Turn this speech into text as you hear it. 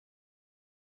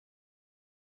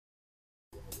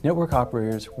Network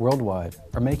operators worldwide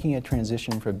are making a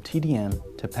transition from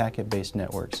TDM to packet-based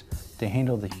networks to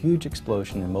handle the huge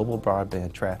explosion in mobile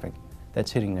broadband traffic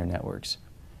that's hitting their networks.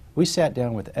 We sat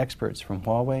down with experts from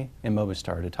Huawei and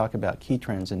Mobistar to talk about key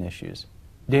trends and issues.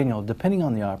 Daniel, depending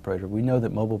on the operator, we know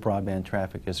that mobile broadband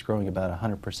traffic is growing about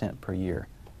 100% per year,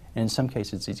 and in some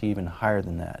cases it's even higher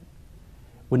than that.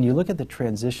 When you look at the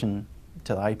transition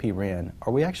to IP RAN,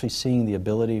 are we actually seeing the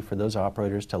ability for those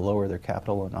operators to lower their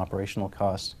capital and operational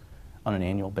costs on an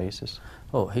annual basis?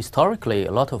 Oh, historically,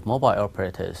 a lot of mobile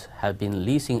operators have been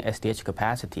leasing SDH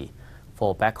capacity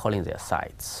for backhauling their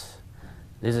sites.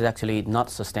 This is actually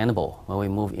not sustainable when we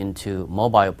move into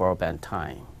mobile broadband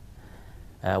time.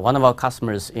 One of our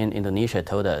customers in Indonesia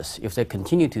told us if they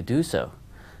continue to do so,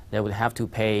 they would have to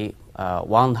pay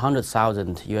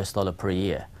 $100,000 per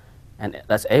year, and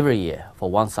that's every year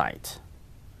for one site.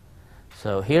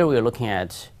 So here we're looking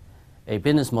at a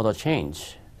business model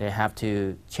change. They have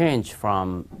to change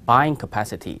from buying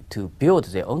capacity to build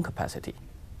their own capacity.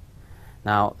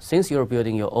 Now, since you're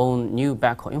building your own new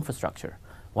backhaul infrastructure,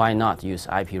 why not use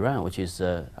IP RAN, which is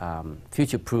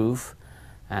future-proof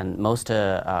and most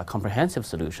comprehensive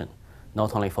solution,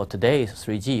 not only for today's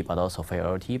 3G, but also for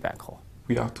LTE backhaul.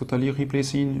 We are totally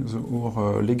replacing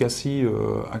our legacy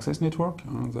access network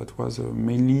that was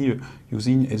mainly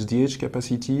using SDH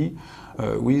capacity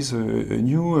with a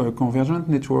new convergent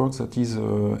network that is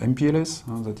MPLS,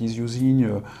 that is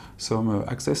using some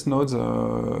access nodes,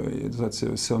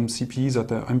 some CPEs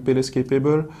that are MPLS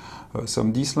capable,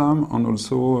 some DSLAM, and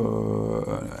also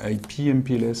IP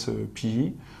MPLS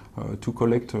PE to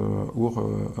collect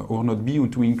our node B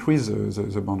to increase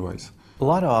the bandwidth. A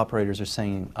lot of operators are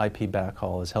saying IP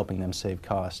backhaul is helping them save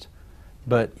cost.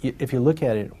 But if you look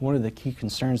at it, one of the key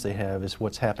concerns they have is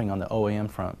what's happening on the OEM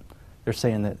front. They're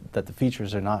saying that the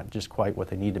features are not just quite what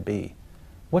they need to be.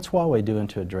 What's Huawei doing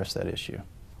to address that issue?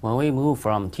 When we move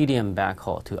from TDM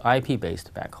backhaul to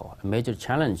IP-based backhaul, a major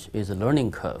challenge is the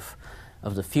learning curve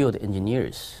of the field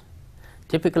engineers.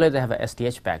 Typically, they have an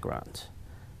SDH background.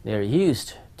 They're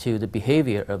used to the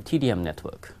behavior of TDM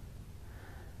network.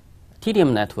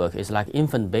 TDM network is like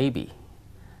infant baby.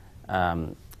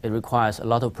 It requires a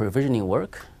lot of provisioning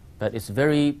work, but it's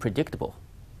very predictable.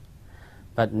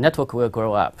 But network will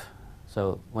grow up.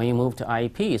 So when you move to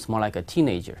IP, it's more like a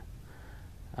teenager.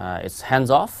 It's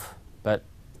hands-off, but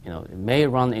it may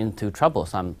run into trouble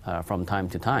from time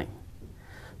to time.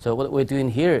 So what we're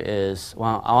doing here is,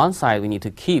 well, on one side, we need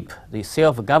to keep the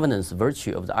self-governance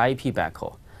virtue of the IP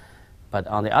backhaul. But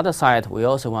on the other side, we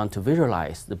also want to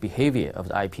visualize the behavior of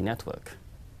the IP network.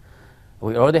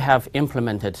 We already have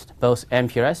implemented both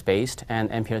MPLS-based and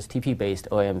MPLS-TP-based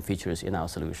OEM features in our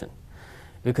solution.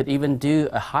 We could even do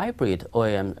a hybrid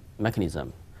OEM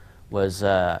mechanism with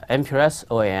MPLS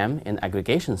OEM in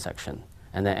aggregation section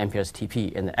and then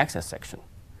MPLS-TP in the access section.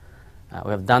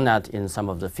 We have done that in some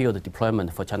of the field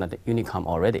deployment for China Unicom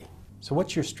already. So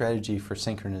what's your strategy for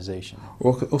synchronization?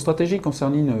 Our strategy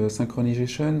concerning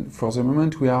synchronization, for the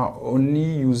moment we are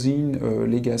only using a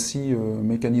legacy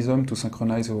mechanism to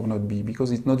synchronize our node B,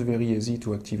 because it's not very easy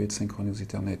to activate synchronous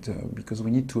Ethernet, because we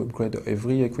need to upgrade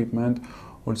every equipment.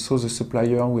 Also the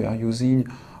supplier we are using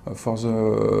for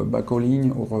the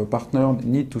backhauling, our partner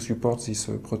need to support this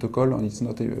protocol, and it's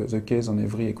not the case on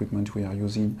every equipment we are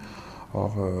using our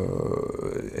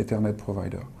Ethernet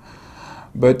provider.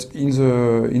 But in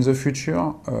the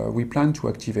future, we plan to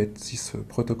activate this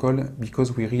protocol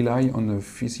because we rely on the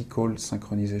physical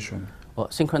synchronization. Well,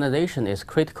 synchronization is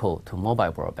critical to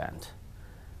mobile broadband.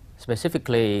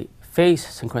 Specifically, phase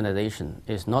synchronization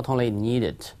is not only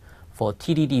needed for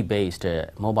TDD-based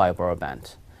mobile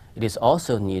broadband, it is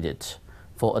also needed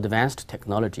for advanced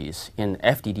technologies in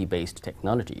FDD-based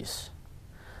technologies.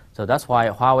 So that's why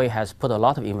Huawei has put a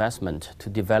lot of investment to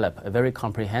develop a very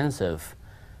comprehensive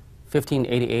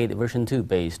 1588 version 2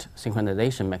 based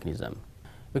synchronization mechanism.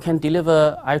 We can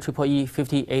deliver IEEE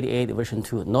 5088 version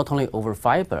 2 not only over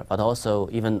fiber, but also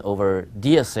even over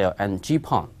DSL and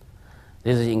GPON.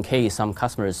 This is in case some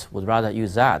customers would rather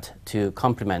use that to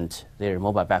complement their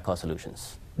mobile backhaul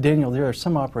solutions. Daniel, there are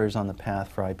some operators on the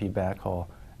path for IP backhaul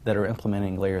that are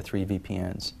implementing layer 3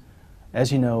 VPNs.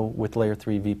 As you know, with layer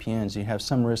 3 VPNs, you have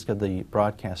some risk of the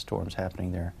broadcast storms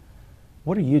happening there.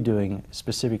 What are you doing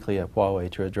specifically at Huawei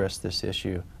to address this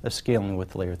issue of scaling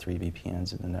with layer 3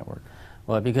 VPNs in the network?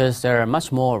 Well, because there are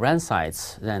much more RAN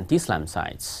sites than DSLAM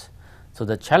sites. So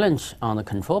the challenge on the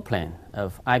control plane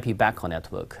of IP backhaul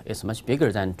network is much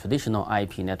bigger than traditional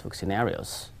IP network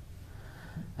scenarios.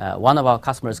 One of our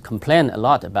customers complained a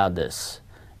lot about this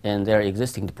in their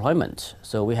existing deployment.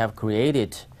 So we have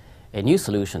created a new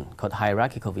solution called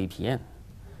hierarchical VPN.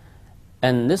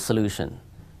 And this solution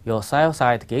your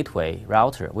cell-side gateway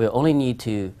router will only need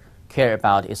to care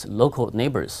about its local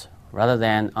neighbors rather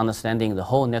than understanding the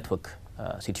whole network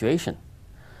situation.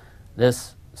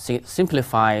 This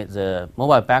simplifies the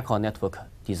mobile backhaul network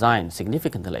design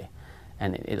significantly,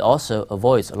 and it also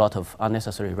avoids a lot of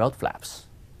unnecessary route flaps.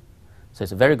 So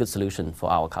it's a very good solution for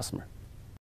our customer.